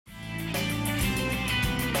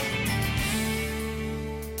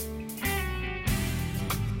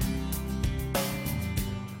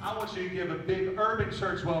want you to give a big urban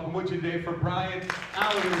church welcome, would you, today, for Brian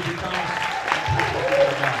Alarid as he comes.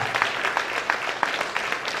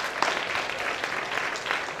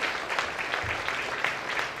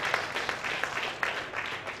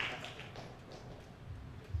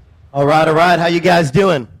 All right. How you guys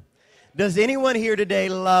doing? Does anyone here today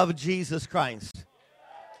love Jesus Christ?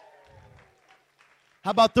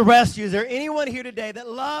 How about the rest of you? Is there anyone here today that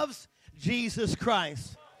loves Jesus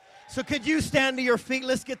Christ? So could you stand to your feet?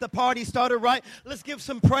 Let's get the party started, right? Let's give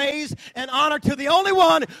some praise and honor to the only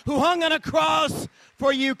one who hung on a cross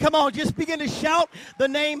for you. Come on, just begin to shout the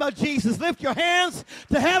name of Jesus. Lift your hands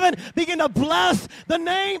to heaven. Begin to bless the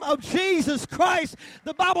name of Jesus Christ.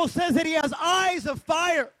 The Bible says that he has eyes of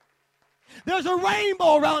fire. There's a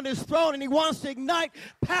rainbow around his throne, and he wants to ignite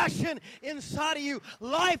passion inside of you.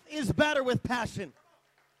 Life is better with passion.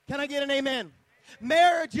 Can I get an amen?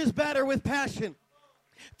 Marriage is better with passion.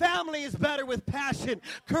 Family is better with passion.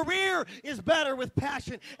 Career is better with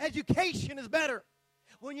passion. Education is better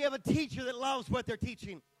when you have a teacher that loves what they're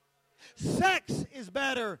teaching. Sex is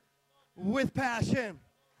better with passion.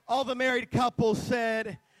 All the married couples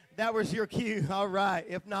said that was your cue. All right.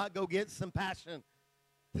 If not, go get some passion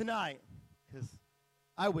tonight. Because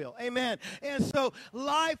I will. Amen. And so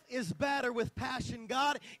life is better with passion.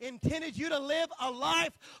 God intended you to live a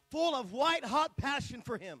life full of white-hot passion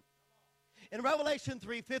for him. In Revelation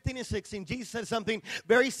 3:15 and 16, Jesus said something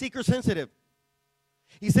very seeker-sensitive.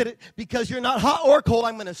 He said, because you're not hot or cold,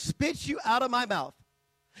 I'm going to spit you out of my mouth.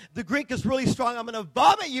 The Greek is really strong. I'm going to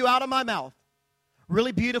vomit you out of my mouth.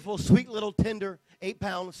 Really beautiful, sweet little tender,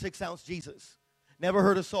 8-pound, 6-ounce Jesus. Never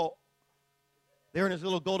hurt a soul. There in his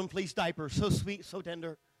little golden fleece diaper, so sweet, so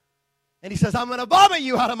tender. And he says, I'm going to vomit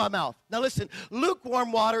you out of my mouth. Now listen,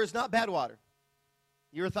 lukewarm water is not bad water.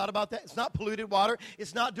 You ever thought about that? It's not polluted water.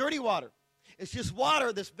 It's not dirty water. It's just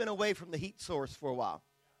water that's been away from the heat source for a while.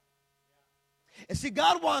 And see,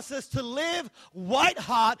 God wants us to live white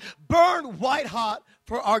hot, burn white hot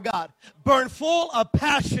for our God. Burn full of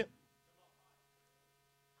passion.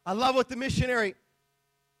 I love what the missionary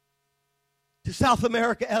to South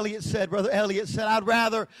America, Brother Elliot said, I'd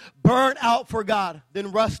rather burn out for God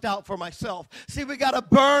than rust out for myself. See, we got to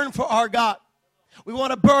burn for our God. We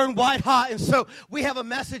want to burn white hot. And so we have a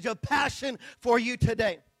message of passion for you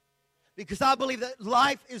today. Because I believe that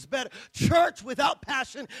life is better. Church without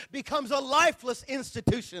passion becomes a lifeless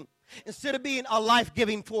institution instead of being a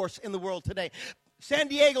life-giving force in the world today. San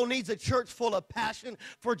Diego needs a church full of passion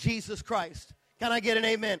for Jesus Christ. Can I get an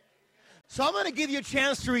amen? So I'm going to give you a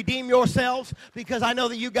chance to redeem yourselves because I know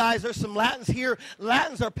that you guys, there's some Latins here.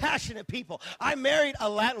 Latins are passionate people. I married a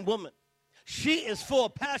Latin woman. She is full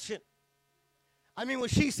of passion. I mean, when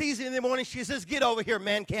she sees it in the morning, she says, get over here,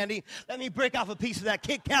 man candy. Let me break off a piece of that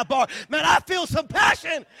Kit Kat bar. Man, I feel some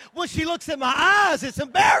passion when she looks in my eyes. It's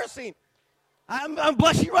embarrassing. I'm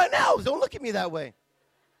blushing right now. Don't look at me that way.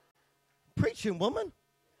 Preaching, woman.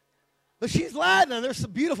 But she's Latin, and there's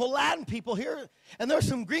some beautiful Latin people here, and there's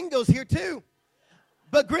some gringos here too.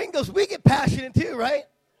 But gringos, we get passionate too, right?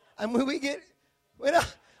 I mean, we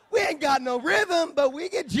ain't got no rhythm, but we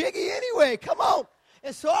get jiggy anyway. Come on.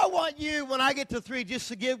 And so I want you, when I get to 3, just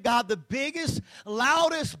to give God the biggest,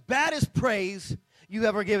 loudest, baddest praise you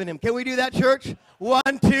ever given him. Can we do that, church? 1,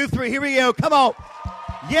 2, 3. Here we go. Come on.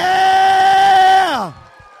 Yeah!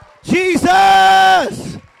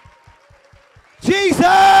 Jesus!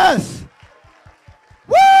 Jesus!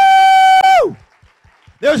 Woo!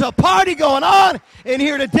 There's a party going on in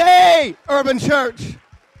here today, Urban Church.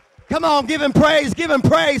 Come on, give him praise, give him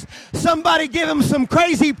praise. Somebody give him some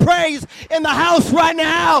crazy praise in the house right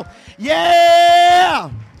now. Yeah!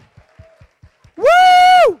 Woo!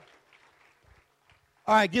 All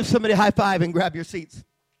right, give somebody a high five and grab your seats.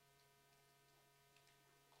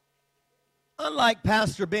 Unlike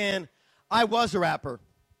Pastor Ben, I was a rapper.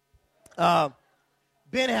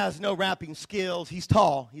 Ben has no rapping skills. He's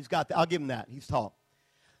tall. He's got that. I'll give him that. He's tall.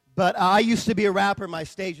 But I used to be a rapper. My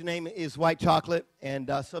stage name is White Chocolate.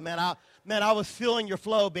 And so, man, I was feeling your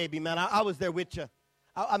flow, baby, man. I was there with you.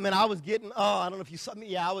 I was getting, I don't know if you saw me.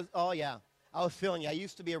 Yeah, I was feeling you. I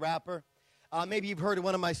used to be a rapper. Maybe you've heard of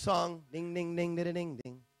one of my songs. Ding, ding, ding, ding, ding,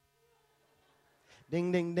 ding.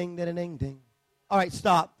 Ding, ding, ding, ding, ding, ding. All right,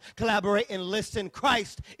 stop. Collaborate and listen.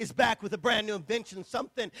 Christ is back with a brand new invention.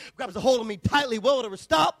 Something grabs a hold of me tightly. Will it ever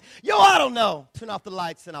stop? Yo, I don't know. Turn off the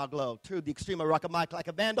lights and I'll glow. To the extreme, I rock a mic like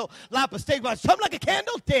a vandal. Light up a stage, watch something like a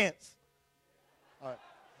candle. Dance. All right.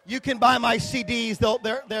 You can buy my CDs.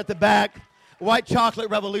 They're at the back. White Chocolate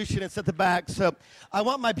Revolution. It's at the back. So I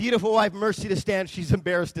want my beautiful wife, Mercy, to stand. She's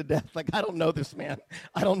embarrassed to death. Like, I don't know this man.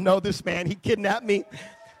 I don't know this man. He kidnapped me.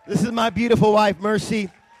 This is my beautiful wife, Mercy.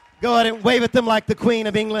 Go ahead and wave at them like the Queen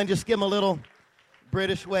of England. Just give them a little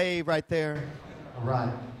British wave right there. All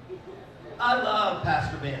right. I love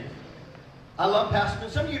Pastor Ben. I love Pastor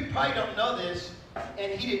Ben. Some of you probably don't know this,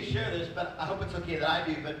 and he didn't share this, but I hope it's okay that I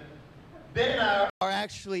do. But Ben and I are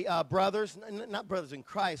actually brothers, not brothers in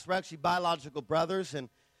Christ. We're actually biological brothers, and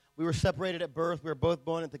we were separated at birth. We were both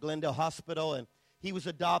born at the Glendale Hospital, and he was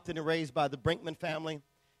adopted and raised by the Brinkman family,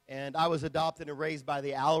 and I was adopted and raised by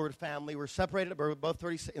the Alarid family. We're separated at birth. We're both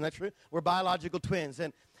 36, isn't that true? We're biological twins.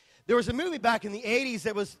 And there was a movie back in the 80s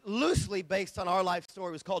that was loosely based on our life story.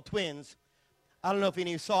 It was called Twins. I don't know if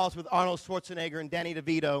any of you saw it with Arnold Schwarzenegger and Danny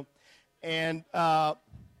DeVito. And, of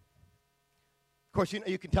course,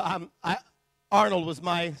 you can tell Arnold was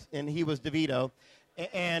and he was DeVito.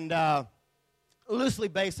 And loosely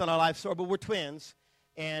based on our life story, but we're twins.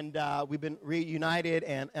 And we've been reunited.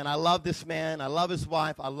 And I love this man. I love his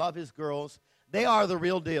wife. I love his girls. They are the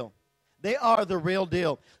real deal. They are the real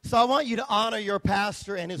deal. So I want you to honor your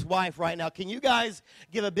pastor and his wife right now. Can you guys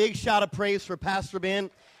give a big shout of praise for Pastor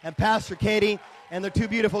Ben and Pastor Katie and their two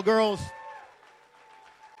beautiful girls?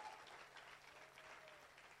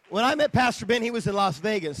 When I met Pastor Ben, he was in Las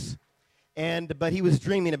Vegas, but he was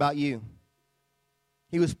dreaming about you.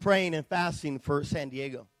 He was praying and fasting for San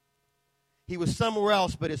Diego. He was somewhere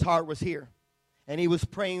else, but his heart was here. And he was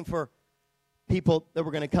praying for people that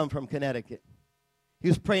were going to come from Connecticut. He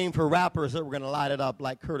was praying for rappers that were going to light it up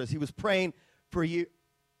like Curtis. He was praying for you.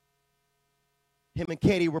 Him and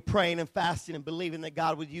Katie were praying and fasting and believing that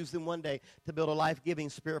God would use them one day to build a life-giving,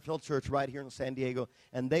 spirit-filled church right here in San Diego.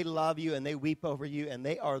 And they love you, and they weep over you, and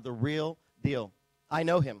they are the real deal. I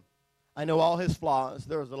know him. I know all his flaws.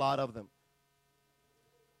 There's a lot of them.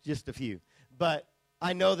 Just a few. But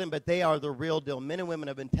I know them, but they are the real deal. Men and women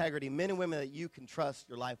of integrity, men and women that you can trust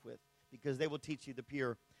your life with because they will teach you the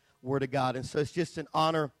pure Word of God. And so it's just an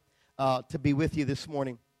honor to be with you this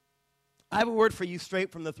morning. I have a word for you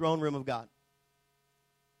straight from the throne room of God.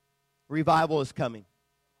 Revival is coming.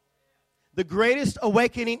 The greatest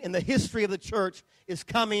awakening in the history of the church is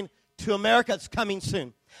coming to America. It's coming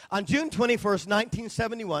soon. On June 21st,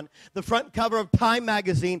 1971, the front cover of Time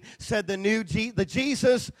magazine said the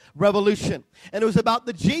Jesus Revolution. And it was about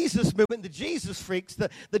the Jesus movement, the Jesus freaks,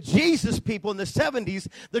 the Jesus people in the 70s,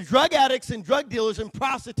 the drug addicts and drug dealers and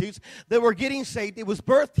prostitutes that were getting saved. It was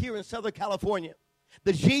birthed here in Southern California,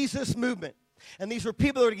 the Jesus movement. And these were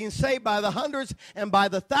people that were getting saved by the hundreds and by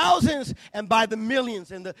the thousands and by the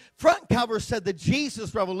millions. And the front cover said the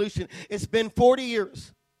Jesus Revolution. It's been 40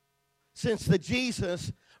 years since the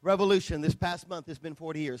Jesus Revolution. This past month has been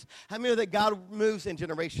 40 years. How many know that God moves in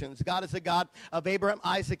generations? God is the God of Abraham,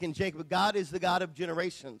 Isaac, and Jacob. God is the God of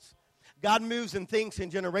generations. God moves and thinks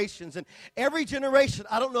in generations. And every generation,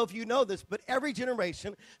 I don't know if you know this, but every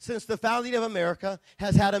generation since the founding of America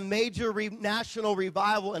has had a major national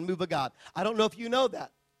revival and move of God. I don't know if you know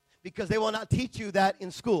that because they will not teach you that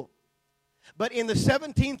in school. But in the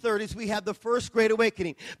 1730s, we had the first Great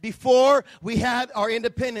Awakening. Before we had our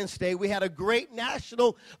Independence Day, we had a great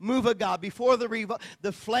national move of God. Before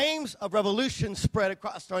the flames of revolution spread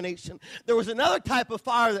across our nation, there was another type of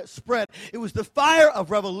fire that spread. It was the fire of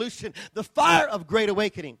revolution, the fire of Great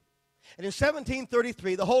Awakening. And in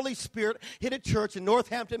 1733, the Holy Spirit hit a church in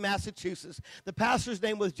Northampton, Massachusetts. The pastor's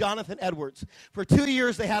name was Jonathan Edwards. For 2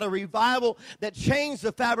 years, they had a revival that changed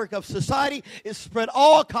the fabric of society. It spread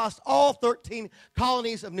all across all 13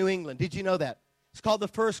 colonies of New England. Did you know that? It's called the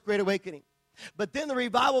First Great Awakening. But then the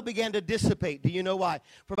revival began to dissipate. Do you know why?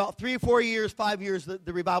 For about 3 or 4 years, 5 years, the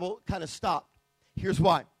revival kind of stopped. Here's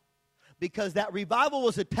why. Because that revival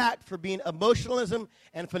was attacked for being emotionalism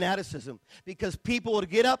and fanaticism. Because people would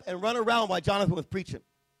get up and run around while Jonathan was preaching.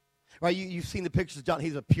 Right? You've seen the pictures of Jonathan.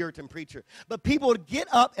 He's a Puritan preacher. But people would get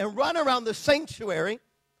up and run around the sanctuary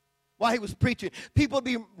while he was preaching. People would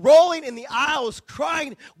be rolling in the aisles,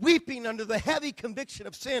 crying, weeping under the heavy conviction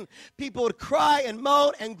of sin. People would cry and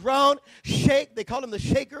moan and groan, shake. They called them the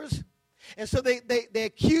shakers. And so they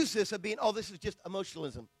accuse this of being, oh, this is just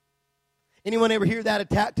emotionalism. Anyone ever hear that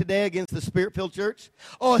attack today against the Spirit-filled church?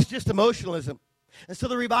 Oh, it's just emotionalism. And so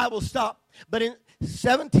the revival stopped. But in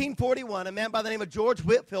 1741, a man by the name of George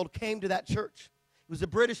Whitefield came to that church. He was a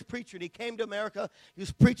British preacher, and he came to America. He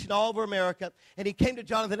was preaching all over America, and he came to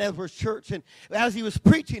Jonathan Edwards' church. And as he was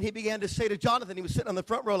preaching, he began to say to Jonathan, he was sitting on the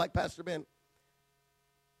front row like Pastor Ben,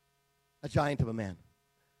 a giant of a man.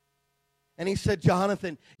 And he said,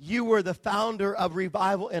 Jonathan, you were the founder of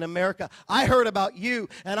revival in America. I heard about you,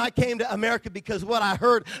 and I came to America because what I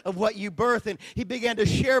heard of what you birthed. And he began to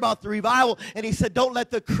share about the revival. And he said, don't let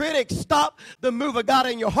the critics stop the move of God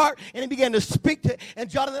in your heart. And he began to speak to, and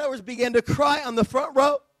Jonathan Edwards began to cry on the front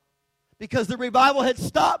row because the revival had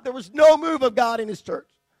stopped. There was no move of God in his church.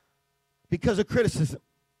 because of criticism.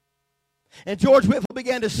 And George Whitefield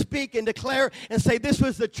began to speak and declare and say, this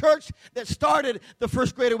was the church that started the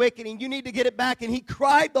First Great Awakening. You need to get it back. And he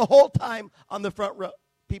cried the whole time on the front row.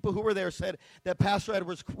 People who were there said that Pastor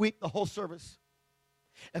Edwards wept the whole service.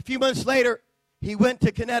 A few months later, he went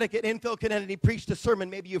to Connecticut, Enfield, Connecticut. He preached a sermon.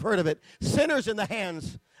 Maybe you've heard of it. Sinners in the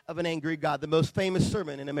Hands of an Angry God, the most famous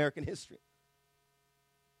sermon in American history.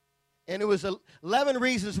 And it was 11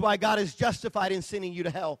 reasons why God is justified in sending you to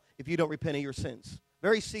hell if you don't repent of your sins.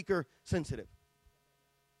 Very seeker sensitive.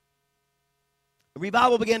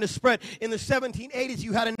 Revival began to spread. In the 1780s,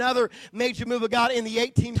 you had another major move of God. In the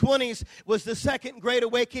 1820s was the Second Great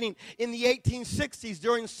Awakening. In the 1860s,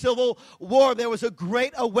 during Civil War, there was a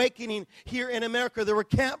great awakening here in America. There were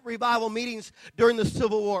camp revival meetings during the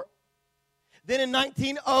Civil War. Then in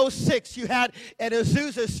 1906, you had at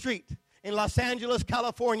Azusa Street in Los Angeles,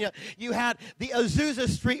 California, you had the Azusa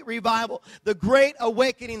Street Revival, the great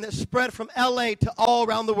awakening that spread from L.A. to all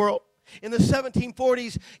around the world. In the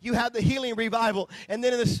 1740s, you had the healing revival. And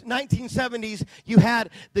then in the 1970s, you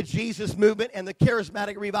had the Jesus movement and the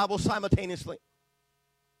charismatic revival simultaneously,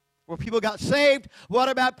 where people got saved,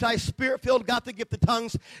 water baptized, spirit-filled, got the gift of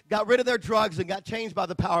tongues, got rid of their drugs, and got changed by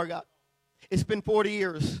the power of God. It's been 40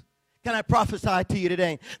 years. Can I prophesy to you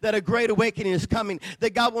today that a great awakening is coming,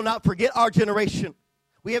 that God will not forget our generation?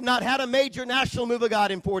 We have not had a major national move of God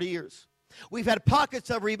in 40 years. We've had pockets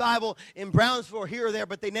of revival in Brownsville here or there,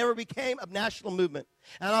 but they never became a national movement.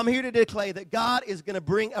 And I'm here to declare that God is going to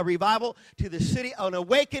bring a revival to the city, an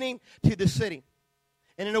awakening to the city.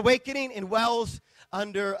 And an awakening in Wells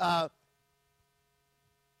under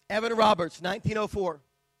Evan Roberts, 1904.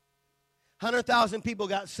 100,000 people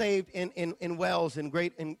got saved in Wales in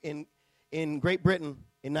Great Britain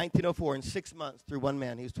in 1904 in 6 months through one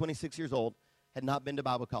man. He was 26 years old, had not been to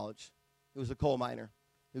Bible college. He was a coal miner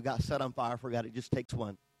who got set on fire for God. It just takes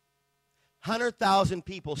one. 100,000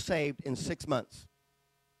 people saved in 6 months.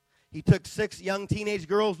 He took 6 young teenage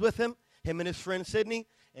girls with him and his friend Sydney,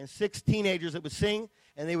 and 6 teenagers that would sing,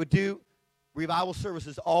 and they would do revival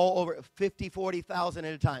services all over 50, 40,000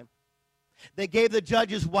 at a time. They gave the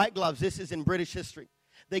judges white gloves. This is in British history.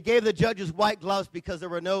 They gave the judges white gloves because there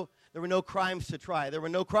were no crimes to try. There were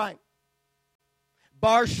no crime.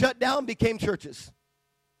 Bars shut down, became churches.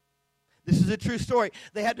 This is a true story.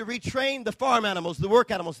 They had to retrain the farm animals, the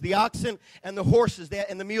work animals, the oxen and the horses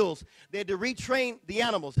and the mules. They had to retrain the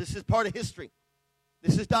animals. This is part of history.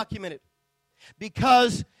 This is documented.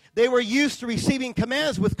 Because they were used to receiving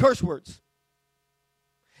commands with curse words.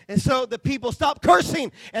 And so the people stopped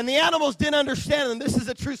cursing, and the animals didn't understand them. This is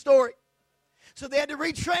a true story. So they had to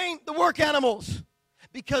retrain the work animals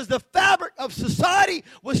because the fabric of society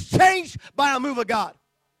was changed by a move of God.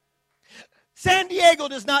 San Diego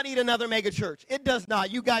does not need another mega church. It does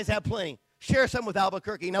not. You guys have plenty. Share some with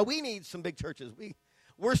Albuquerque. Now, we need some big churches.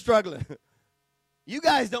 We're struggling. You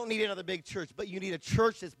guys don't need another big church, but you need a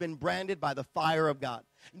church that's been branded by the fire of God.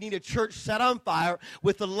 You need a church set on fire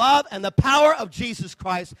with the love and the power of Jesus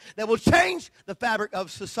Christ that will change the fabric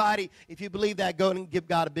of society. If you believe that, go and give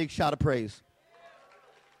God a big shout of praise.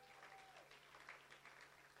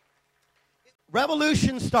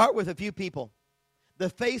 Revolutions start with a few people. The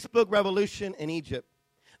Facebook revolution in Egypt.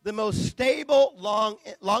 The most stable,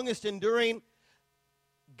 longest enduring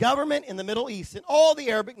government in the Middle East and all the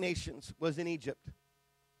Arabic nations was in Egypt.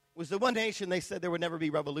 It was the one nation they said there would never be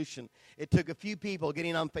revolution. It took a few people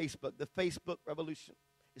getting on Facebook, the Facebook revolution.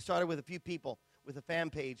 It started with a few people with a fan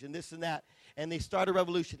page and this and that, and they started a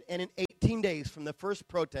revolution. And in 18 days from the first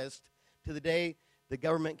protest to the day the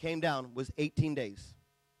government came down was 18 days.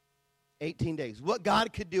 18 days. What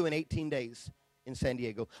God could do in 18 days in San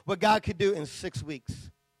Diego. What God could do in 6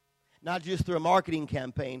 weeks. Not just through a marketing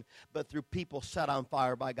campaign, but through people set on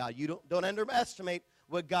fire by God. You don't underestimate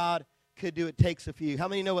what God could do. It takes a few. How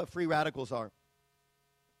many know what free radicals are?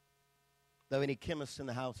 Do any chemists in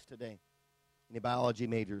the house today? Any biology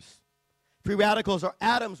majors? Free radicals are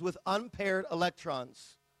atoms with unpaired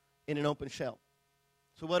electrons in an open shell.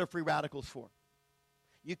 So what are free radicals for?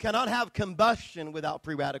 You cannot have combustion without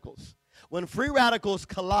free radicals. When free radicals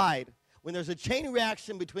collide, when there's a chain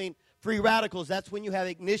reaction between free radicals, that's when you have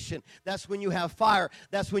ignition. That's when you have fire.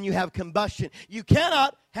 That's when you have combustion. You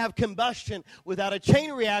cannot have combustion without a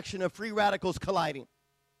chain reaction of free radicals colliding.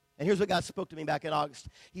 And here's what God spoke to me back in August.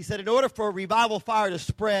 He said, in order for a revival fire to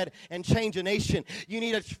spread and change a nation, you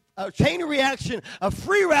need a chain reaction of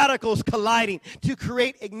free radicals colliding to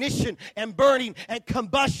create ignition and burning and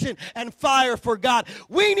combustion and fire for God.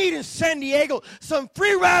 We need in San Diego some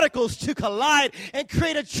free radicals to collide and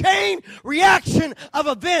create a chain reaction of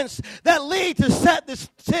events that lead to set this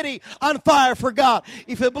city on fire for God.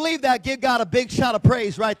 If you believe that, give God a big shout of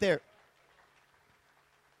praise right there.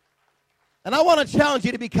 And I want to challenge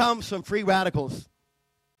you to become some free radicals.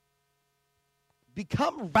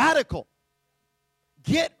 Become radical.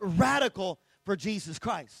 Get radical for Jesus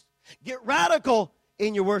Christ. Get radical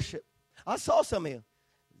in your worship. I saw some of you.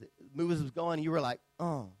 The movies was going, and you were like,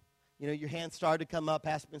 oh. You know, your hands started to come up.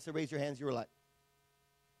 Pastor Ben said, raise your hands. You were like.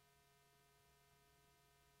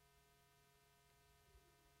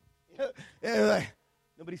 Yeah, like,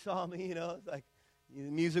 nobody saw me, you know. It's like the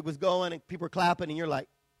music was going, and people were clapping, and you're like,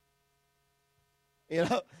 you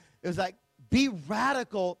know. It was like, be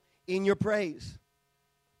radical in your praise.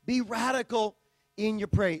 Be radical in your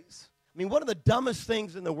praise. I mean, one of the dumbest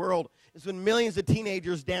things in the world is when millions of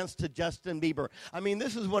teenagers dance to Justin Bieber. I mean,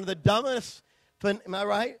 this is one of the dumbest, am I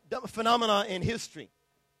right? Phenomena in history.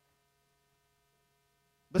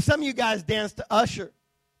 But some of you guys dance to Usher,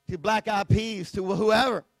 to Black Eyed Peas, to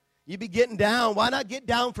whoever. You be getting down. Why not get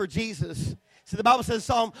down for Jesus? So the Bible says,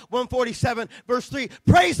 Psalm 147, verse 3,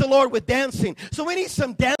 praise the Lord with dancing. So we need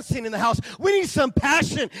some dancing in the house. We need some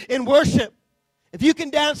passion in worship. If you can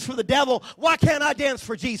dance for the devil, why can't I dance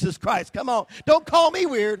for Jesus Christ? Come on. Don't call me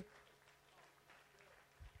weird.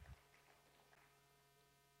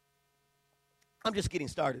 I'm just getting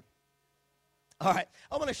started. All right.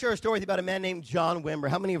 I want to share a story with you about a man named John Wimber.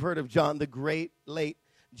 How many have heard of John, the great, late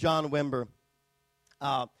John Wimber?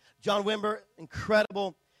 John Wimber,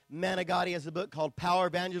 incredible man of God. He has a book called Power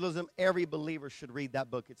Evangelism. Every believer should read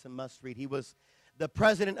that book. It's a must-read. He was the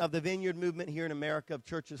president of the Vineyard movement here in America of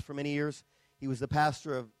churches for many years. He was the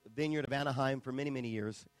pastor of Vineyard of Anaheim for many, many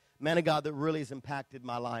years. Man of God that really has impacted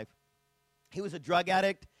my life. He was a drug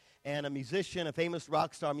addict and a musician, a famous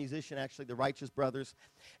rock star musician, actually, the Righteous Brothers.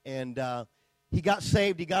 And he got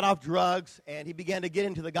saved, he got off drugs, and he began to get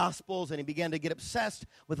into the Gospels, and he began to get obsessed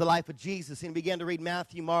with the life of Jesus. And he began to read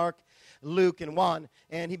Matthew, Mark, Luke, and Juan.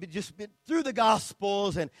 And he just been through the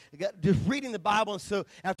Gospels and just reading the Bible. And so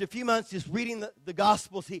after a few months just reading the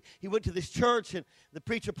Gospels, he went to this church, and the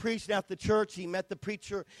preacher preached. And after the church, he met the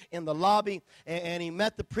preacher in the lobby, and he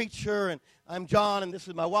met the preacher, and I'm John, and this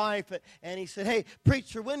is my wife. And he said, hey,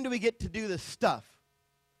 preacher, when do we get to do this stuff?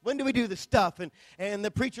 When do we do the stuff? And the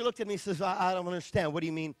preacher looked at me and says, I don't understand. What do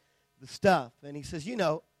you mean, the stuff? And he says, you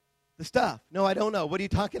know, the stuff. No, I don't know. What are you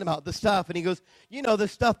talking about? The stuff. And he goes, you know, the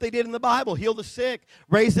stuff they did in the Bible. Heal the sick,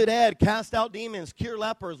 raise the dead, cast out demons, cure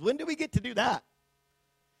lepers. When do we get to do that?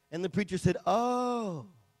 And the preacher said, oh,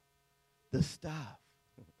 the stuff.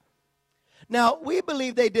 Now, we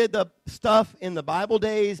believe they did the stuff in the Bible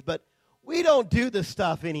days, but we don't do the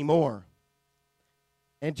stuff anymore.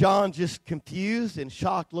 And John, just confused and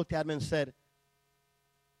shocked, looked at him and said,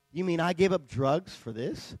 you mean I gave up drugs for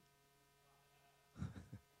this?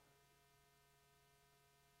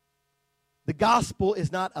 The gospel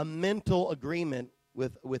is not a mental agreement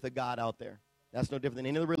with a God out there. That's no different than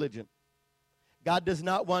any other religion. God does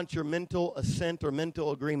not want your mental assent or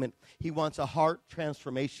mental agreement. He wants a heart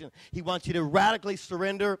transformation. He wants you to radically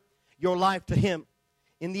surrender your life to Him.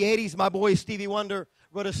 In the 80s, my boy Stevie Wonder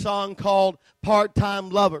wrote a song called Part-Time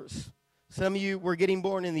Lovers. Some of you were getting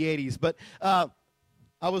born in the 80s, but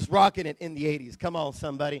I was rocking it in the 80s. Come on,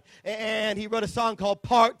 somebody. And he wrote a song called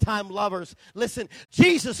Part-Time Lovers. Listen,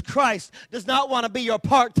 Jesus Christ does not want to be your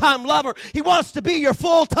part-time lover. He wants to be your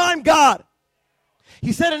full-time God.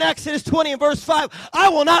 He said in Exodus 20 and verse 5, I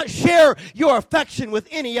will not share your affection with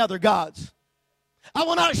any other gods. I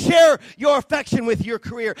will not share your affection with your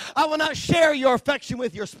career. I will not share your affection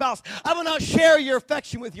with your spouse. I will not share your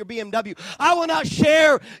affection with your BMW. I will not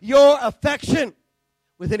share your affection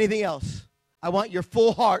with anything else. I want your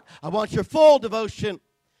full heart. I want your full devotion.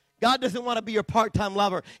 God doesn't want to be your part-time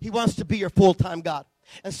lover. He wants to be your full-time God.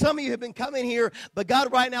 And some of you have been coming here, but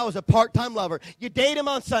God right now is a part-time lover. You date Him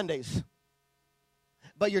on Sundays,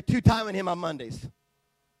 but you're two-timing Him on Mondays.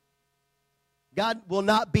 God will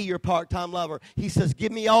not be your part-time lover. He says,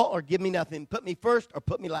 give me all or give me nothing. Put me first or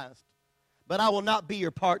put me last. But I will not be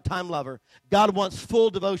your part-time lover. God wants full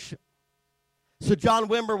devotion. So John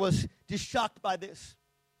Wimber was just shocked by this.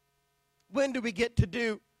 When do we get to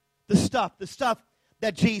do the stuff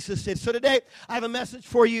that Jesus did? So today, I have a message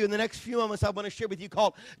for you in the next few moments I want to share with you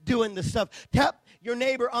called Doing the Stuff. Tap your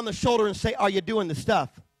neighbor on the shoulder and say, are you doing the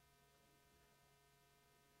stuff?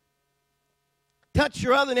 Touch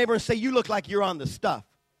your other neighbor and say, you look like you're on the stuff.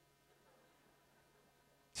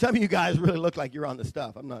 Some of you guys really look like you're on the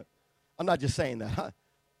stuff. I'm not just saying that. Huh?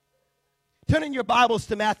 Turn in your Bibles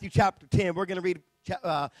to Matthew chapter 10. We're going to read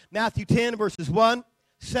Matthew 10, verses 1,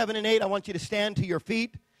 7, and 8. I want you to stand to your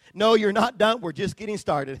feet. No, you're not done. We're just getting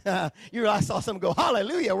started. I saw someone go,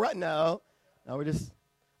 hallelujah. Right now. No,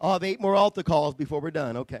 I'll have 8 more altar calls before we're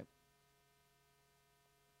done. Okay.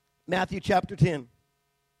 Matthew chapter 10.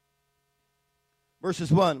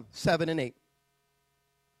 verses 1, 7, and 8.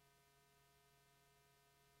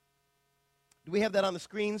 Do we have that on the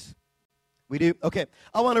screens? We do? Okay.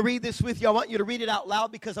 I want to read this with you. I want you to read it out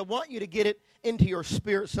loud because I want you to get it into your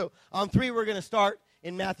spirit. So on 3, we're going to start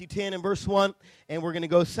in Matthew 10 and verse 1, and we're going to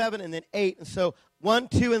go 7 and then 8. And so 1,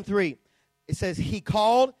 2, and 3. It says, he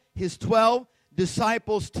called his 12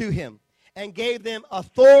 disciples to him and gave them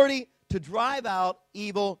authority to drive out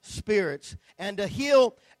evil spirits and to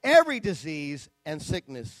heal every disease and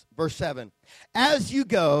sickness. Verse 7. As you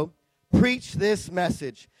go, preach this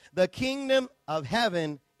message. The kingdom of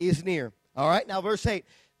heaven is near. All right, now verse 8.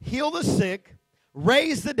 Heal the sick,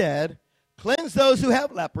 raise the dead, cleanse those who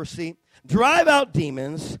have leprosy, drive out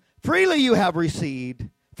demons. Freely you have received,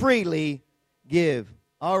 freely give.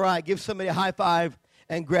 All right, give somebody a high five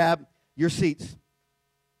and grab your seats.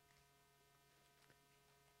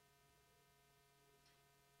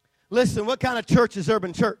 Listen, what kind of church is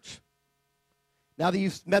Urban Church? Now that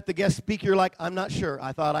you've met the guest speaker, you're like, I'm not sure.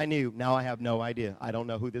 I thought I knew. Now I have no idea. I don't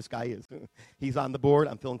know who this guy is. He's on the board.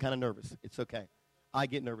 I'm feeling kind of nervous. It's okay. I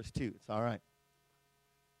get nervous too. It's all right.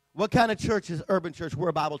 What kind of church is Urban Church? We're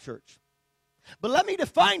a Bible church. But let me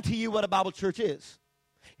define to you what a Bible church is.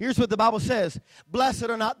 Here's what the Bible says. Blessed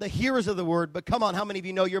are not the hearers of the word, but come on, how many of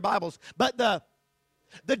you know your Bibles? But the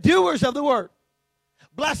doers of the word.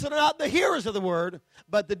 Blessed are not the hearers of the word,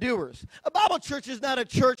 but the doers. A Bible church is not a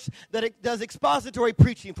church that does expository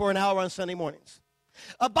preaching for an hour on Sunday mornings.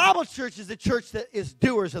 A Bible church is a church that is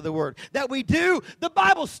doers of the word. That we do the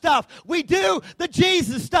Bible stuff. We do the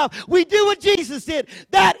Jesus stuff. We do what Jesus did.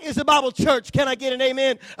 That is a Bible church. Can I get an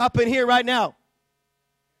amen up in here right now?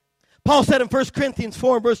 Paul said in 1 Corinthians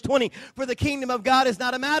 4, verse 20, for the kingdom of God is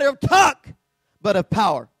not a matter of talk, but of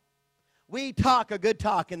power. We talk a good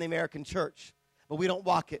talk in the American church, but we don't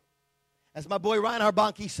walk it. As my boy Ryan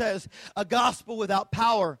Harbonke says, a gospel without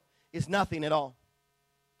power is nothing at all.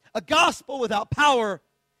 A gospel without power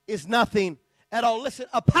is nothing at all. Listen,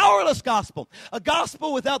 a powerless gospel, a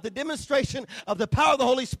gospel without the demonstration of the power of the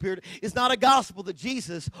Holy Spirit is not a gospel that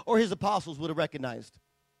Jesus or his apostles would have recognized.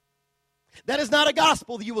 That is not a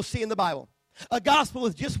gospel that you will see in the Bible. A gospel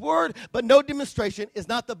with just word but no demonstration is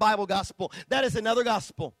not the Bible gospel. That is another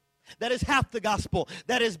gospel. That is half the gospel.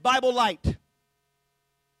 That is Bible light.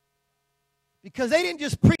 Because they didn't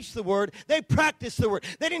just preach the word, they practiced the word.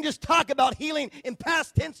 They didn't just talk about healing in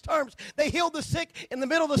past tense terms. They healed the sick in the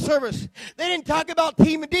middle of the service. They didn't talk about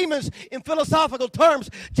demons in philosophical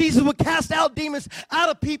terms. Jesus would cast out demons out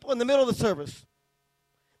of people in the middle of the service.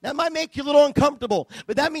 That might make you a little uncomfortable,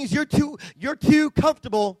 but that means you're too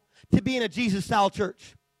comfortable to be in a Jesus-style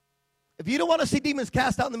church. If you don't want to see demons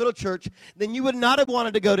cast out in the middle of church, then you would not have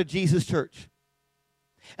wanted to go to Jesus' church.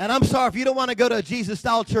 And I'm sorry, if you don't want to go to a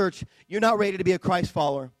Jesus-style church, you're not ready to be a Christ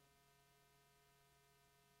follower.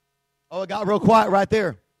 Oh, it got real quiet right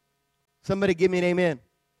there. Somebody give me an amen.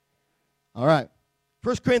 All right.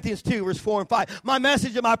 1 Corinthians 2, verse 4 and 5. My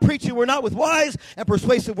message and my preaching were not with wise and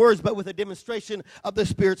persuasive words, but with a demonstration of the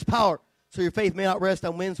Spirit's power. So your faith may not rest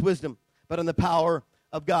on men's wisdom, but on the power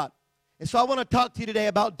of God. And so I want to talk to you today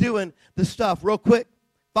about doing the stuff real quick.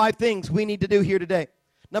 5 things we need to do here today.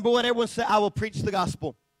 Number 1, everyone say, I will preach the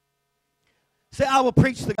gospel. Say, I will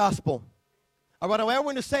preach the gospel. All right, I want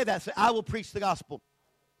everyone to say that. Say, I will preach the gospel.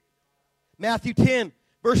 Matthew 10,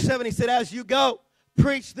 verse 7, he said, as you go,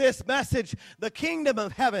 preach this message. The kingdom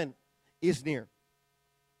of heaven is near.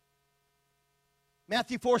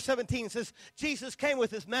 Matthew 4:17 says, Jesus came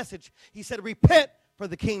with this message. He said, repent, for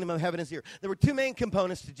the kingdom of heaven is here. There were 2 main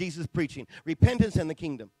components to Jesus' preaching, repentance and the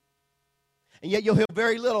kingdom. And yet you'll hear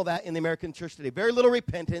very little of that in the American church today. Very little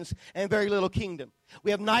repentance and very little kingdom.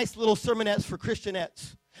 We have nice little sermonettes for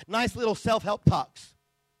Christianettes. Nice little self-help talks.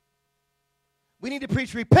 We need to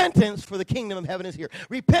preach repentance, for the kingdom of heaven is here.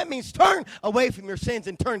 Repent means turn away from your sins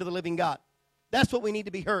and turn to the living God. That's what we need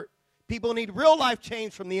to be heard. People need real life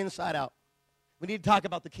change from the inside out. We need to talk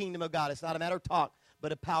about the kingdom of God. It's not a matter of talk,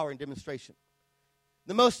 but of power and demonstration.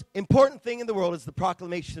 The most important thing in the world is the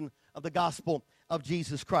proclamation of the gospel of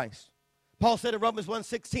Jesus Christ. Paul said in Romans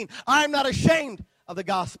 1:16, I am not ashamed of the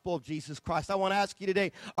gospel of Jesus Christ. I want to ask you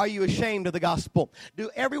today, are you ashamed of the gospel? Do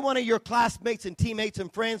every one of your classmates and teammates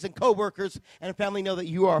and friends and co-workers and family know that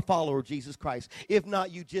you are a follower of Jesus Christ? If not,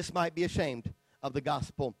 you just might be ashamed of the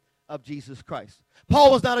gospel of Jesus Christ.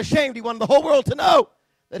 Paul was not ashamed. He wanted the whole world to know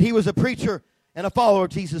that he was a preacher and a follower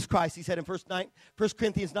of Jesus Christ. He said in 1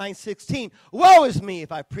 Corinthians 9:16, woe is me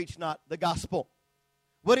if I preach not the gospel.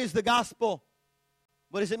 What is the gospel?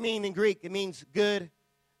 What does it mean in Greek? It means good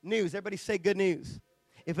news. Everybody say good news.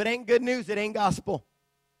 If it ain't good news, it ain't gospel.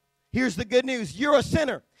 Here's the good news. You're a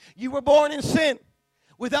sinner. You were born in sin.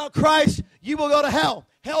 Without Christ, you will go to hell.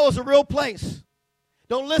 Hell is a real place.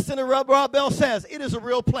 Don't listen to what Rob Bell says. It is a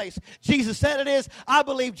real place. Jesus said it is. I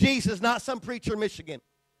believe Jesus, not some preacher in Michigan.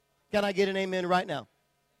 Can I get an amen right now?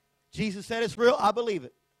 Jesus said it's real. I believe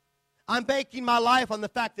it. I'm banking my life on the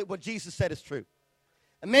fact that what Jesus said is true.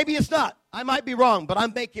 And maybe it's not. I might be wrong, but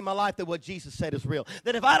I'm banking my life that what Jesus said is real.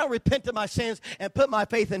 That if I don't repent of my sins and put my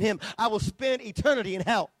faith in him, I will spend eternity in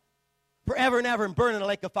hell. Forever and ever and burn in a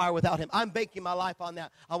lake of fire without him. I'm banking my life on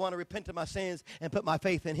that. I want to repent of my sins and put my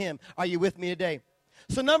faith in him. Are you with me today?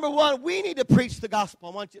 So number one, we need to preach the gospel.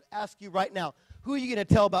 I want to ask you right now, who are you going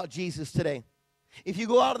to tell about Jesus today? If you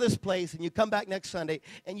go out of this place and you come back next Sunday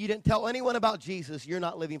and you didn't tell anyone about Jesus, you're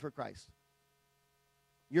not living for Christ.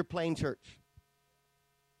 You're playing church.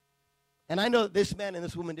 And I know that this man and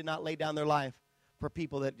this woman did not lay down their life for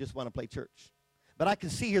people that just want to play church. But I can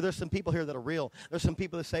see here there's some people here that are real. There's some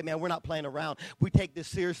people that say, man, we're not playing around. We take this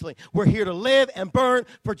seriously. We're here to live and burn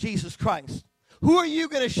for Jesus Christ. Who are you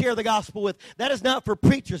going to share the gospel with? That is not for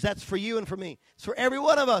preachers. That's for you and for me. It's for every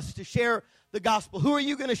one of us to share the gospel. Who are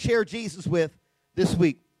you going to share Jesus with this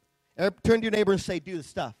week? Turn to your neighbor and say, do the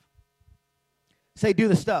stuff. Say, do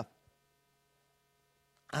the stuff.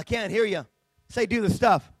 I can't hear you. Say, do the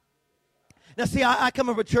stuff. Now, see, I come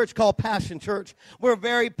from a church called Passion Church. We're a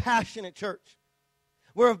very passionate church.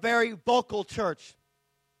 We're a very vocal church.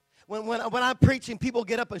 When I'm preaching, people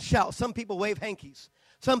get up and shout. Some people wave hankies.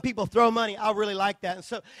 Some people throw money. I really like that. And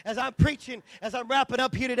so as I'm preaching, as I'm wrapping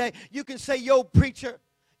up here today, you can say, yo, preacher.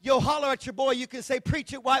 Yo, holler at your boy. You can say,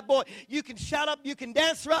 preach it, white boy. You can shout up. You can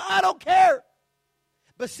dance around. I don't care.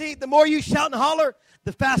 But see, the more you shout and holler,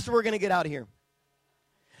 the faster we're going to get out of here.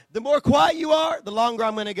 The more quiet you are, the longer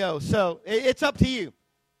I'm going to go. So it's up to you,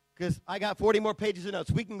 because I got 40 more pages of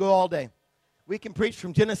notes. We can go all day. We can preach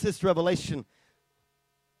from Genesis to Revelation.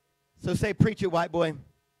 So say, preach it, white boy.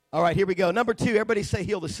 All right, here we go. Number 2, everybody say,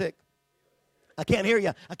 heal the sick. I can't hear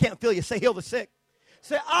you. I can't feel you. Say, heal the sick.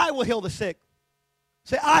 Say, I will heal the sick.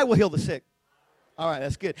 Say, I will heal the sick. All right,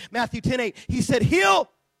 that's good. Matthew 10:8, he said,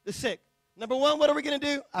 heal the sick. Number 1, what are we going to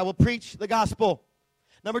do? I will preach the gospel.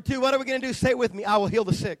 Number 2, what are we going to do? Say it with me. I will heal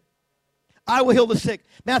the sick. I will heal the sick.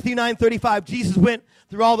 Matthew 9:35, Jesus went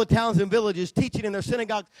through all the towns and villages, teaching in their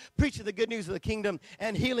synagogues, preaching the good news of the kingdom,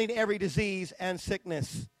 and healing every disease and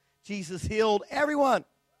sickness. Jesus healed everyone.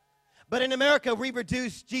 But in America, we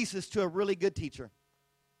reduced Jesus to a really good teacher.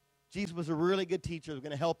 Jesus was a really good teacher who's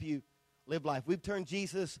going to help you live life. We've turned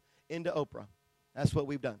Jesus into Oprah. That's what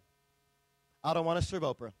we've done. I don't want to serve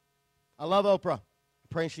Oprah. I love Oprah. I'm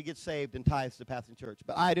praying she gets saved and tithes to Passion Church.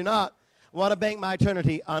 But I do not want to bank my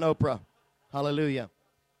eternity on Oprah. Hallelujah.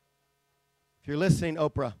 If you're listening,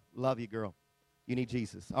 Oprah, love you, girl. You need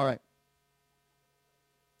Jesus. All right.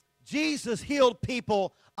 Jesus healed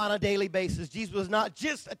people on a daily basis. Jesus was not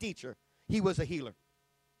just a teacher. He was a healer.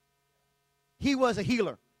 He was a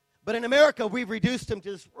healer. But in America, we've reduced him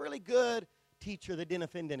to this really good teacher that didn't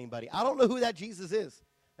offend anybody. I don't know who that Jesus is.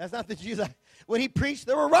 That's not the Jesus. When he preached,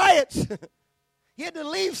 there were riots. He had to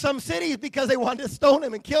leave some cities because they wanted to stone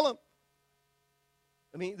him and kill him.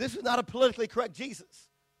 I mean, this was not a politically correct Jesus.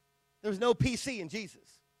 There was no PC in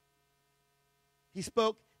Jesus. He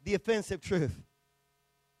spoke the offensive truth.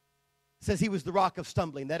 It says he was the rock of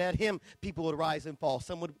stumbling, that at him people would rise and fall.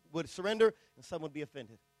 Some would surrender, and some would be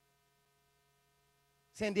offended.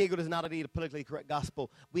 San Diego does not need a politically correct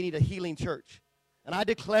gospel. We need a healing church. And I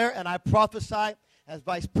declare and I prophesy as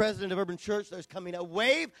vice president of Urban Church, there's coming a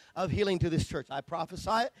wave of healing to this church. I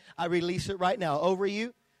prophesy it. I release it right now over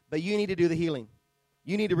you, but you need to do the healing.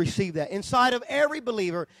 You need to receive that. Inside of every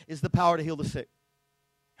believer is the power to heal the sick.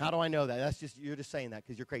 How do I know that? You're just saying that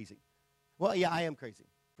because you're crazy. Well, yeah, I am crazy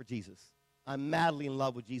for Jesus. I'm madly in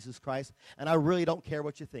love with Jesus Christ, and I really don't care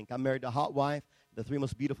what you think. I'm married to a hot wife, the 3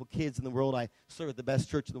 most beautiful kids in the world. I serve at the best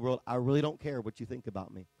church in the world. I really don't care what you think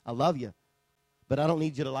about me. I love you, but I don't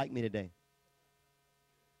need you to like me today.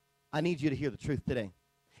 I need you to hear the truth today.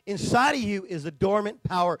 Inside of you is a dormant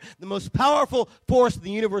power. The most powerful force in the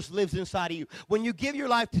universe lives inside of you. When you give your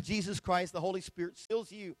life to Jesus Christ, the Holy Spirit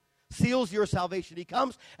seals your salvation. He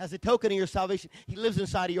comes as a token of your salvation. He lives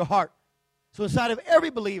inside of your heart. So inside of every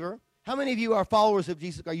believer, how many of you are followers of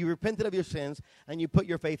Jesus? Are you repented of your sins and you put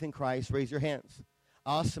your faith in Christ? Raise your hands.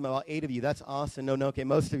 Awesome. About 8 of you. That's awesome. No, okay,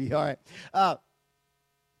 most of you. All right.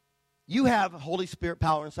 You have Holy Spirit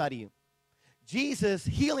power inside of you. Jesus,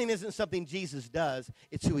 healing isn't something Jesus does.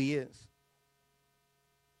 It's who he is.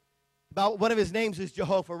 About one of his names is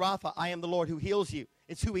Jehovah Rapha. I am the Lord who heals you.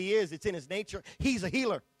 It's who he is. It's in his nature. He's a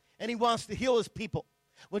healer, and he wants to heal his people.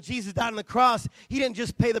 When Jesus died on the cross, he didn't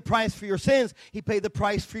just pay the price for your sins. He paid the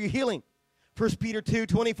price for your healing. 1 Peter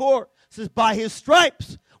 2:24 says, by his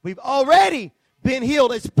stripes, we've already been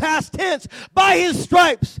healed. It's past tense. By his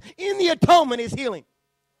stripes, in the atonement is healing.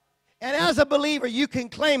 And as a believer, you can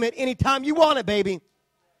claim it anytime you want it, baby.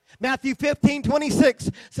 Matthew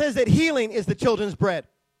 15:26 says that healing is the children's bread.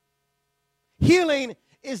 Healing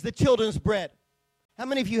is the children's bread. How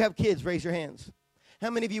many of you have kids? Raise your hands. How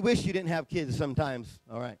many of you wish you didn't have kids sometimes?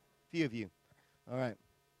 All right. A few of you. All right.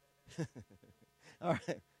 All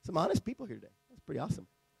right. Some honest people here today. That's pretty awesome.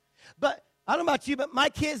 But I don't know about you, but my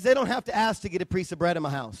kids, they don't have to ask to get a piece of bread in my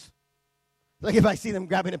house. Like if I see them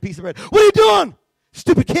grabbing a piece of bread, what are you doing,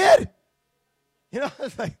 stupid kid? You know,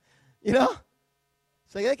 it's like, you know.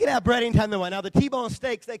 So they can have bread anytime they want. Now, the T-bone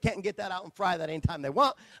steaks, they can't get that out and fry that anytime they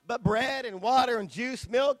want. But bread and water and juice,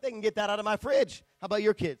 milk, they can get that out of my fridge. How about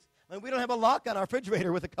your kids? I mean, we don't have a lock on our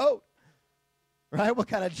refrigerator with a code. Right? What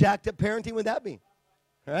kind of jacked up parenting would that be?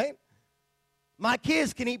 Right? My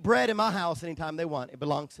kids can eat bread in my house anytime they want. It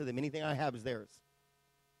belongs to them. Anything I have is theirs.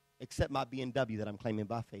 Except my BMW that I'm claiming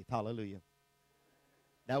by faith. Hallelujah.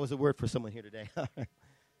 That was a word for someone here today.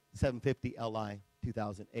 750 Li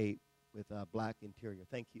 2008 with a black interior.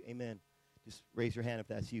 Thank you. Amen. Just raise your hand if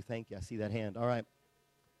that's you. Thank you. I see that hand. All right.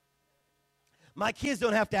 My kids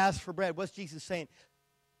don't have to ask for bread. What's Jesus saying?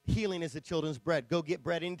 Healing is the children's bread. Go get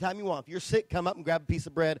bread anytime you want. If you're sick, come up and grab a piece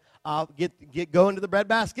of bread. Go into the bread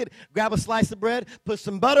basket, grab a slice of bread, put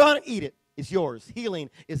some butter on it, eat it. It's yours. Healing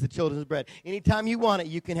is the children's bread. Anytime you want it,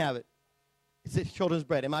 you can have it. It's the children's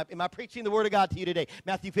bread. Am I preaching the word of God to you today?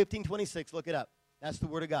 Matthew 15:26. Look it up. That's the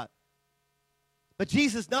word of God. But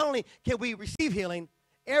Jesus, not only can we receive healing,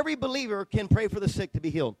 every believer can pray for the sick to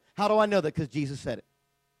be healed. How do I know that? Because Jesus said it.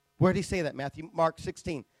 Where did he say that? Mark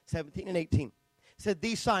 16, 17 and 18. He said,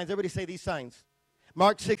 these signs, everybody say these signs.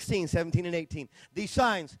 Mark 16, 17 and 18. These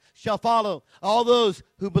signs shall follow all those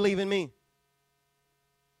who believe in me.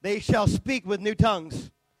 They shall speak with new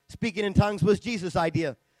tongues. Speaking in tongues was Jesus'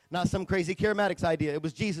 idea, not some crazy charismatics idea. It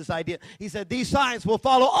was Jesus' idea. He said, these signs will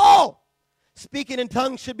follow all. Speaking in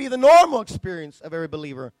tongues should be the normal experience of every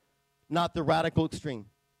believer, not the radical extreme.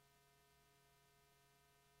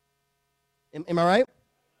 Am I right?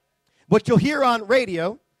 What you'll hear on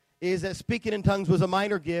radio is that speaking in tongues was a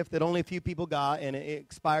minor gift that only a few people got, and it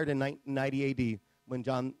expired in 90 A.D. when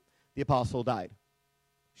John the Apostle died.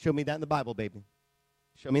 Show me that in the Bible, baby.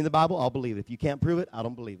 Show me in the Bible, I'll believe it. If you can't prove it, I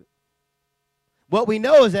don't believe it. What we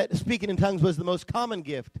know is that speaking in tongues was the most common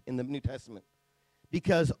gift in the New Testament,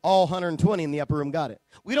 because all 120 in the upper room got it.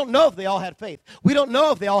 We don't know if they all had faith. We don't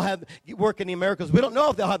know if they all had work in the miracles. We don't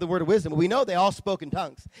know if they all had the word of wisdom. But we know they all spoke in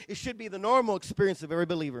tongues. It should be the normal experience of every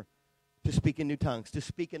believer to speak in new tongues, to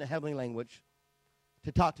speak in a heavenly language,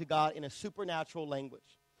 to talk to God in a supernatural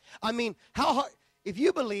language. I mean, how hard, if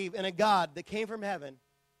you believe in a God that came from heaven,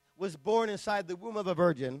 was born inside the womb of a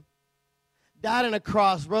virgin, died on a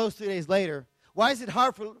cross, rose 3 days later, why is it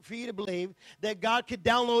hard for you to believe that God could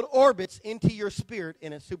download orbits into your spirit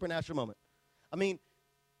in a supernatural moment? I mean,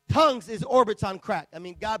 tongues is orbits on crack. I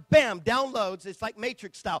mean, God, bam, downloads. It's like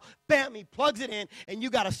Matrix style. Bam, he plugs it in, and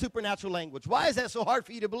you got a supernatural language. Why is that so hard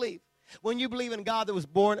for you to believe when you believe in a God who was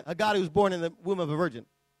born in the womb of a virgin?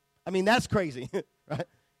 I mean, that's crazy, right?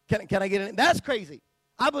 Can I get it? That's crazy.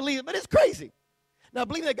 I believe it, but it's crazy. Now,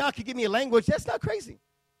 believing that God could give me a language, that's not crazy.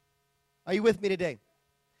 Are you with me today?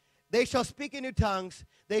 They shall speak in new tongues.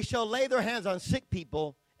 They shall lay their hands on sick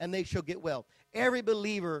people, and they shall get well. Every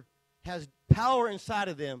believer has power inside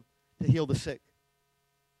of them to heal the sick.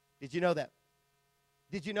 Did you know that?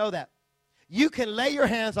 Did you know that? You can lay your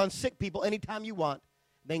hands on sick people anytime you want.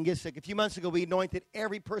 They can get sick. A few months ago, we anointed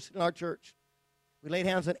every person in our church. We laid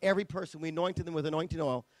hands on every person. We anointed them with anointing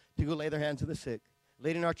oil to go lay their hands on the sick. A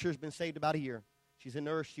lady in our church has been saved about a year. She's a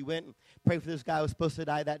nurse. She went and prayed for this guy who was supposed to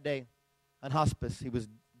die that day on hospice.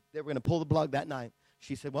 They were going to pull the plug that night.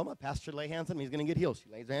 She said, well, my pastor lay hands on him. He's going to get healed.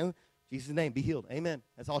 She lays her hands. Jesus' name, be healed. Amen.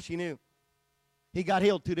 That's all she knew. He got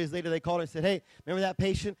healed. 2 days later, they called her and said, hey, remember that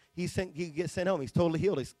patient? He gets sent home. He's totally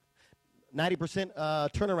healed. He's 90%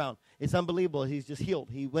 turnaround. It's unbelievable. He's just healed.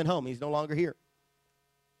 He went home. He's no longer here.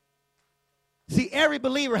 See, every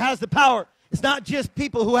believer has the power. It's not just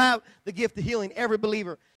people who have the gift of healing. Every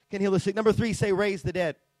believer can heal the sick. Number 3, say raise the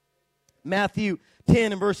dead. Matthew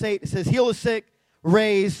 10 and verse 8, it says, heal the sick,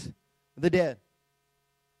 raise the dead.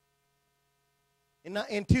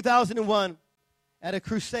 In 2001, at a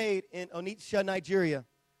crusade in Onitsha, Nigeria,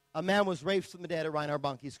 a man was raised from the dead at Reinhard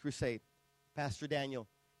Bonnke's crusade. Pastor Daniel.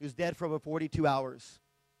 He was dead for over 42 hours.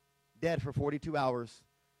 Dead for 42 hours.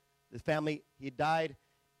 The family, he had died.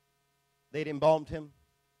 They'd embalmed him.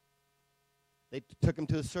 They took him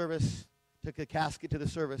to the service, took a casket to the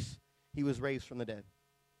service. He was raised from the dead.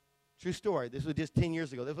 True story. This was just 10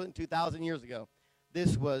 years ago. This wasn't 2,000 years ago.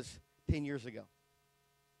 This was 10 years ago.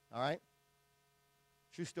 All right?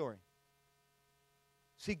 True story.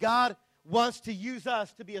 See, God wants to use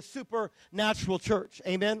us to be a supernatural church.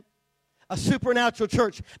 Amen? A supernatural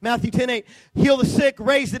church. Matthew 10:8, heal the sick,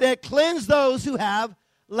 raise the dead, cleanse those who have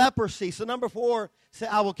leprosy. So number 4, say,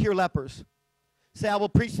 I will cure lepers. Say, I will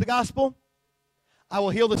preach the gospel. I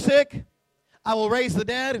will heal the sick. I will raise the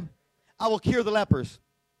dead. I will cure the lepers.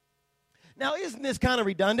 Now, isn't this kind of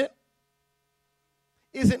redundant?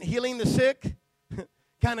 Isn't healing the sick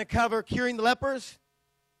kind of cover curing the lepers?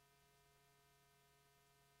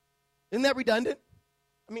 Isn't that redundant?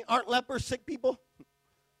 I mean, aren't lepers sick people?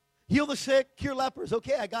 Heal the sick, cure lepers.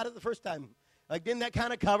 Okay, I got it the first time. Like, didn't that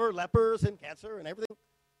kind of cover lepers and cancer and everything?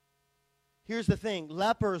 Here's the thing.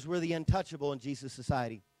 Lepers were the untouchable in Jesus'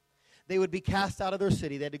 society. They would be cast out of their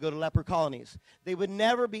city. They had to go to leper colonies. They would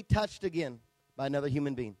never be touched again by another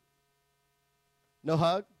human being. No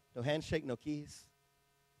hug, no handshake, no kiss.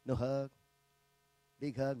 No hug,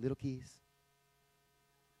 big hug, little kiss.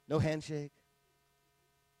 No handshake.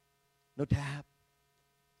 No tap.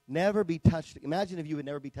 Never be touched. Imagine if you would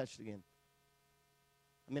never be touched again.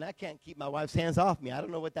 I mean, I can't keep my wife's hands off me. I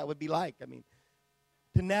don't know what that would be like. I mean,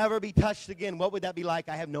 to never be touched again, what would that be like?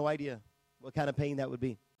 I have no idea what kind of pain that would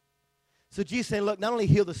be. So Jesus saying, look, not only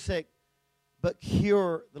heal the sick, but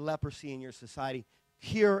cure the leprosy in your society.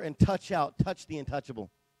 Cure and touch the untouchable.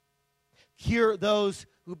 Cure those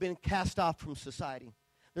who've been cast off from society.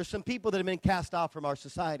 There's some people that have been cast off from our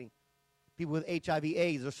society. People with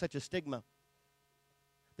HIV/AIDS, there's such a stigma.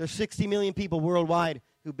 There's 60 million people worldwide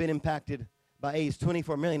who've been impacted by AIDS.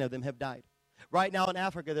 24 million of them have died. Right now in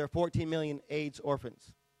Africa, there are 14 million AIDS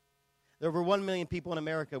orphans. There are over 1 million people in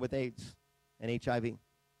America with AIDS and HIV.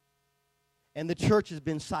 And the church has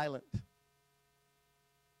been silent.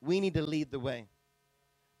 We need to lead the way.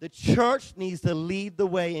 The church needs to lead the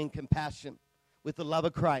way in compassion, with the love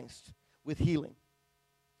of Christ, with healing.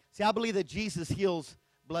 See, I believe that Jesus heals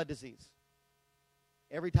blood disease.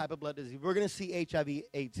 Every type of blood disease. We're going to see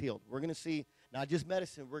HIV/AIDS healed. We're going to see not just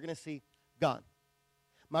medicine. We're going to see gone.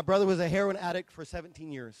 My brother was a heroin addict for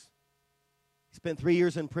 17 years. He spent 3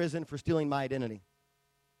 years in prison for stealing my identity.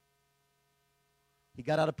 He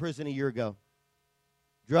got out of prison a year ago.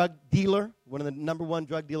 Drug dealer, one of the number 1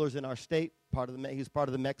 drug dealers in our state. He was part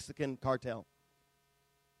of the Mexican cartel.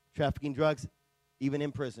 Trafficking drugs, even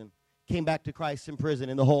in prison. Came back to Christ in prison,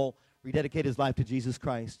 in the hole, rededicated his life to Jesus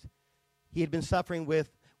Christ. He had been suffering with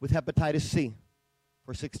hepatitis C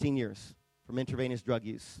for 16 years from intravenous drug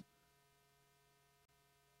use.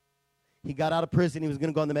 He got out of prison. He was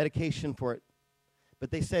going to go on the medication for it.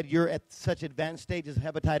 But they said, you're at such advanced stages of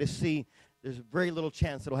hepatitis C, there's very little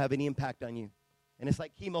chance it'll have any impact on you. And it's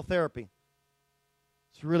like chemotherapy.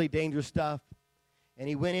 It's really dangerous stuff. And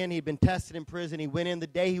he went in. He'd been tested in prison. He went in the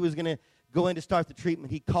day he was going to go in to start the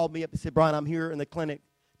treatment. He called me up and said, Brian, I'm here in the clinic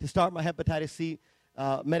to start my hepatitis C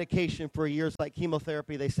medication for a year. It's like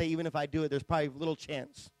chemotherapy. They say even if I do it, there's probably little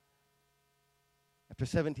chance after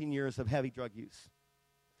 17 years of heavy drug use.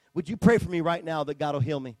 Would you pray for me right now that God will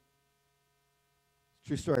heal me?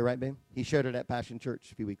 True story, right, babe? He shared it at Passion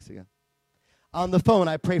Church a few weeks ago. On the phone,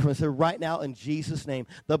 I pray for him. I said, right now, in Jesus' name,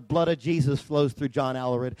 the blood of Jesus flows through John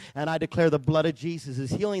Alarid, and I declare the blood of Jesus is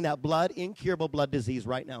healing that blood, incurable blood disease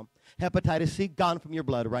right now. Hepatitis C, gone from your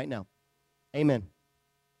blood right now. Amen.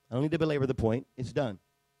 I don't need to belabor the point. It's done.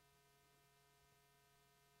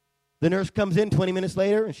 The nurse comes in 20 minutes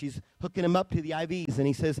later, and she's hooking him up to the IVs, and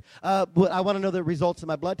he says, I want to know the results of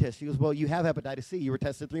my blood test. She goes, well, you have hepatitis C. You were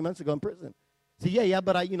tested 3 months ago in prison. I said, yeah,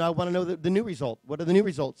 but I want to know the new result. What are the new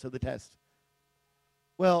results of the test?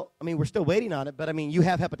 Well, I mean, we're still waiting on it, but I mean, you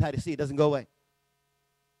have hepatitis C. It doesn't go away.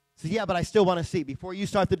 So yeah, but I still want to see. Before you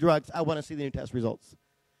start the drugs, I want to see the new test results.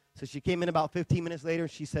 So she came in about 15 minutes later.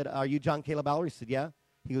 She said, are you John Caleb Alarid? He said, yeah.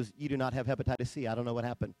 He goes, you do not have hepatitis C. I don't know what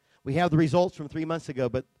happened. We have the results from 3 months ago,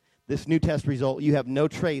 but this new test result, you have no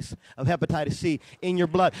trace of hepatitis C in your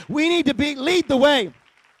blood. We need to lead the way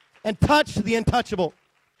and touch the untouchable.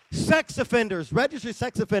 Sex offenders, registered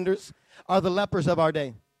sex offenders, are the lepers of our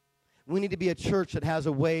day. We need to be a church that has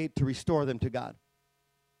a way to restore them to God.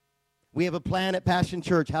 We have a plan at Passion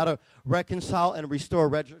Church how to reconcile and restore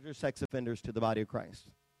registered sex offenders to the body of Christ.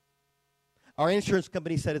 Our insurance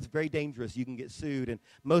company said it's very dangerous. You can get sued, and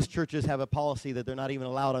most churches have a policy that they're not even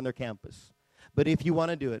allowed on their campus. But if you want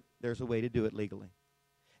to do it, there's a way to do it legally.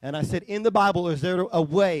 And I said, in the Bible, is there a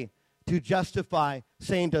way to justify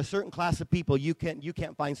saying to a certain class of people, you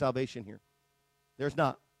can't find salvation here? There's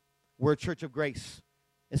not. We're a church of grace.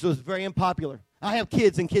 And so it's very unpopular. I have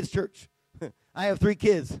kids in kids' church. I have 3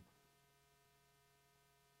 kids.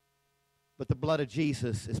 But the blood of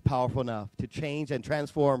Jesus is powerful enough to change and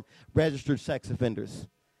transform registered sex offenders.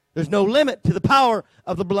 There's no limit to the power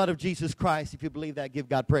of the blood of Jesus Christ. If you believe that, give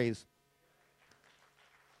God praise.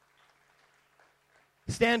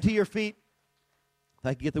 Stand to your feet. If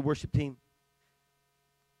I could get the worship team.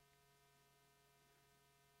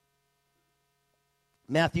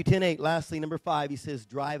 Matthew 10:8, lastly, number 5, he says,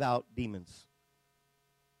 drive out demons.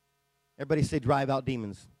 Everybody say, drive out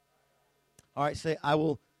demons. All right, say, I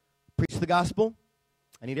will preach the gospel.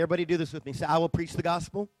 I need everybody to do this with me. Say, I will preach the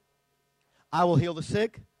gospel. I will heal the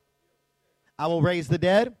sick. I will raise the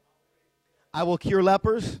dead. I will cure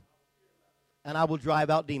lepers. And I will drive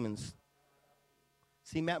out demons.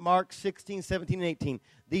 See, Mark 16, 17, and 18.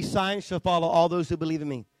 These signs shall follow all those who believe in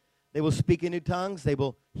me. They will speak in new tongues, they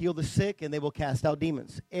will heal the sick, and they will cast out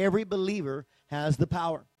demons. Every believer has the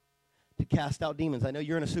power to cast out demons. I know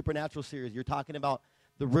you're in a supernatural series. You're talking about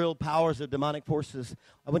the real powers of demonic forces.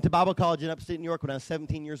 I went to Bible college in upstate New York when I was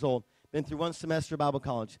 17 years old. Been through one semester of Bible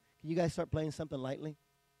college. Can you guys start playing something lightly?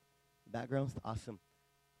 The background's awesome.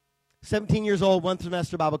 17 years old, one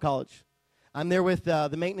semester of Bible college. I'm there with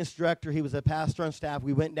the maintenance director. He was a pastor on staff.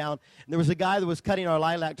 We went down, and there was a guy that was cutting our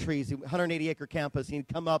lilac trees, 180-acre campus. He'd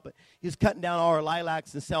come up. He was cutting down all our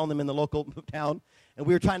lilacs and selling them in the local town, and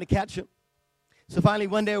we were trying to catch him. So finally,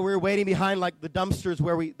 one day, we were waiting behind like the dumpsters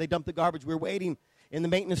where they dump the garbage. We were waiting in the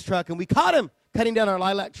maintenance truck, and we caught him cutting down our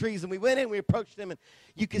lilac trees, and we went in, we approached him, and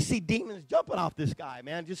you could see demons jumping off this guy,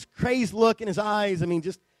 man. Just crazed look in his eyes. I mean,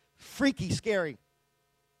 just freaky, scary.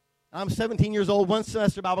 I'm 17 years old, one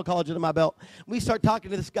semester of Bible college under my belt. We start talking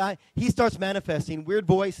to this guy. He starts manifesting weird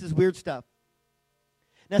voices, weird stuff.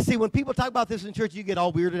 Now, see, when people talk about this in church, you get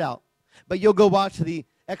all weirded out. But you'll go watch The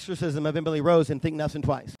Exorcism of Emily Rose and think nothing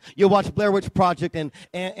twice. You'll watch Blair Witch Project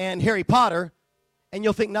and Harry Potter, and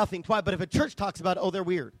you'll think nothing twice. But if a church talks about it, oh, they're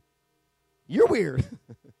weird. You're weird.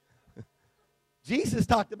 Jesus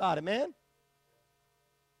talked about it, man.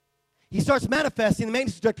 He starts manifesting. The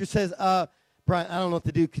maintenance director says, Brian, I don't know what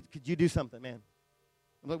to do. Could you do something, man?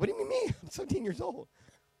 I'm like, what do you mean me? I'm 17 years old.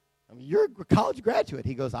 I mean, you're a college graduate.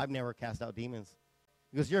 He goes, I've never cast out demons.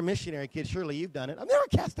 He goes, you're a missionary kid. Surely you've done it. I've never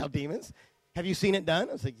cast out demons. Have you seen it done?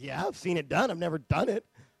 I was like, yeah, I've seen it done. I've never done it.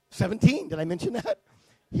 17. Did I mention that?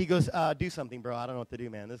 He goes, do something, bro. I don't know what to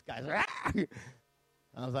do, man. This guy's, I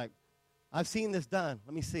was like, I've seen this done.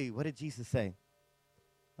 Let me see. What did Jesus say?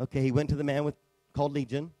 Okay, he went to the man called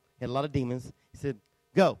Legion. He had a lot of demons. He said,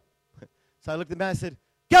 go. So I looked at the man and said,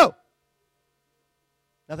 go.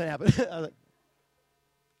 Nothing happened. I was like,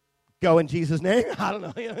 go in Jesus' name? I don't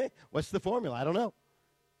know. You know what I mean? What's the formula? I don't know.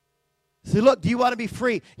 So look, do you want to be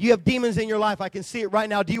free? You have demons in your life. I can see it right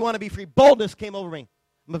now. Do you want to be free? Boldness came over me.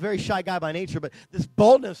 I'm a very shy guy by nature, but this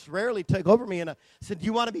boldness rarely took over me. And I said, do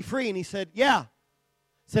you want to be free? And he said, yeah.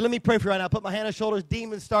 I said, let me pray for you right now. I put my hand on his shoulders.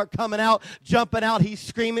 Demons start coming out, jumping out. He's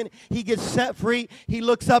screaming. He gets set free. He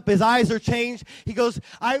looks up. His eyes are changed. He goes,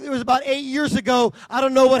 it was about 8 years ago. I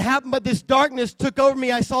don't know what happened, but this darkness took over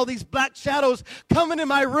me. I saw these black shadows coming in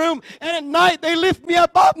my room, and at night they lift me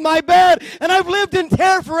up off my bed, and I've lived in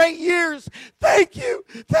terror for 8 years. Thank you.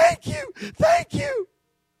 Thank you. Thank you.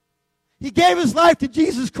 He gave his life to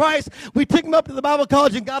Jesus Christ. We took him up to the Bible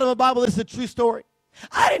college and got him a Bible. This is a true story.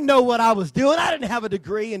 I didn't know what I was doing. I didn't have a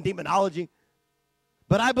degree in demonology.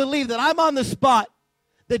 But I believe that I'm on the spot,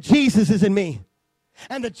 that Jesus is in me.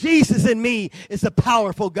 And that Jesus in me is a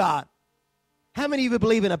powerful God. How many of you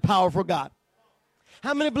believe in a powerful God?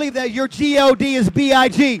 How many believe that your G-O-D is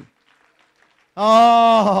B-I-G?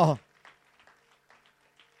 Oh.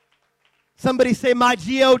 Somebody say my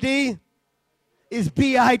G-O-D is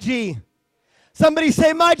B-I-G. Somebody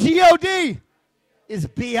say my G-O-D is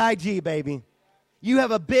B-I-G, baby. You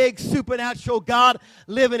have a big supernatural God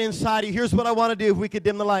living inside you. Here's what I want to do if we could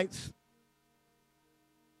dim the lights.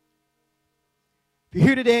 If you're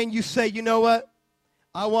here today and you say, you know what?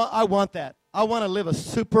 I want that. I want to live a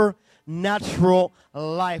supernatural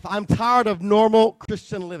life. I'm tired of normal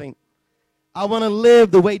Christian living. I want to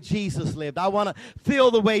live the way Jesus lived. I want to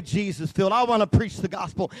feel the way Jesus felt. I want to preach the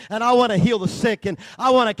gospel, and I want to heal the sick, and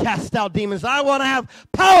I want to cast out demons. I want to have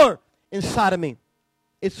power inside of me.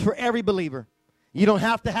 It's for every believer. You don't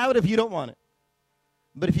have to have it if you don't want it.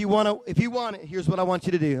 But if you want it, here's what I want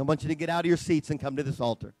you to do. I want you to get out of your seats and come to this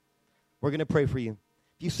altar. We're going to pray for you.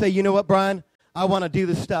 If you say, you know what, Brian, I want to do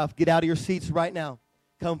this stuff, get out of your seats right now.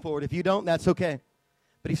 Come forward. If you don't, that's okay.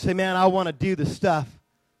 But if you say, man, I want to do the stuff.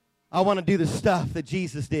 I want to do the stuff that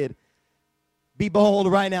Jesus did. Be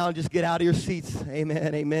bold right now and just get out of your seats.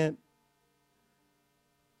 Amen, amen.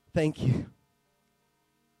 Thank you.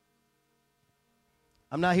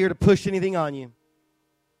 I'm not here to push anything on you.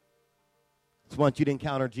 I just want you to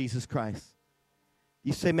encounter Jesus Christ.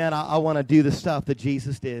 You say, man, I want to do the stuff that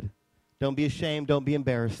Jesus did. Don't be ashamed. Don't be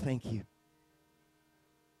embarrassed. Thank you. I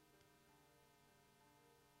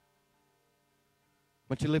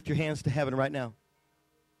want you to lift your hands to heaven right now.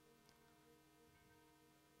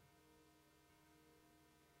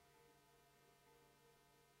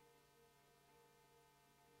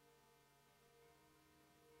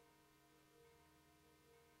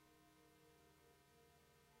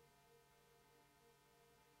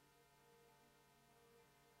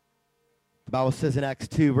 The Bible says in Acts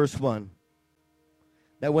 2, verse 1,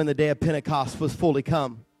 that when the day of Pentecost was fully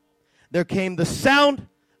come, there came the sound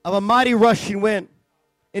of a mighty rushing wind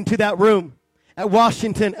into that room at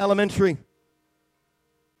Washington Elementary.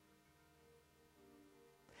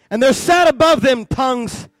 And there sat above them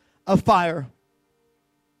tongues of fire.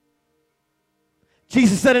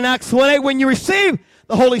 Jesus said in Acts 1:8, when you receive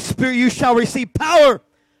the Holy Spirit, you shall receive power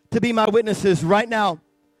to be my witnesses. Right now,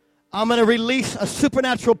 I'm going to release a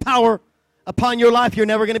supernatural power upon your life. You're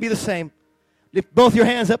never going to be the same. Lift both your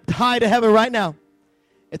hands up high to heaven right now.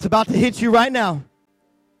 It's about to hit you right now.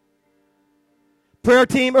 Prayer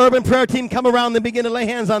team, urban prayer team, come around and begin to lay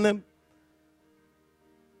hands on them.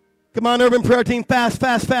 Come on, urban prayer team, fast,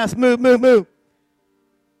 fast, fast. Move, move, move.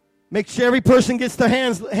 Make sure every person gets their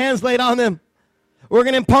hands laid on them. We're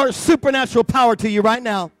going to impart supernatural power to you right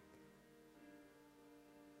now.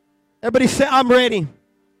 Everybody say, I'm ready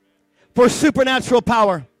for supernatural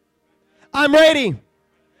power. I'm ready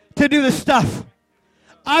to do this stuff.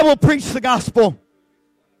 I will preach the gospel.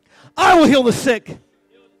 I will heal the sick.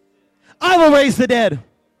 I will raise the dead.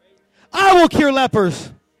 I will cure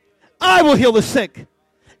lepers. I will heal the sick.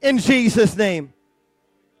 In Jesus' name.